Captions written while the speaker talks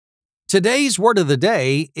Today's word of the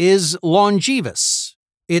day is longevous.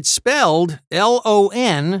 It's spelled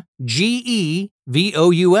Longevous.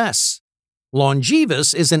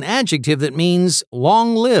 Longevous is an adjective that means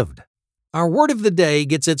long-lived. Our word of the day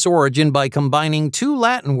gets its origin by combining two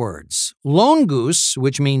Latin words, longus,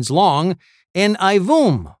 which means long, and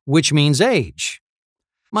aevum, which means age.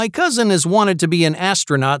 My cousin has wanted to be an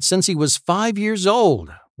astronaut since he was 5 years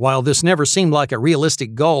old. While this never seemed like a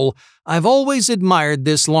realistic goal, I've always admired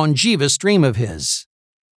this longevous dream of his.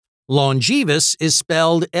 Longevous is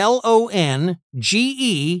spelled Longevous.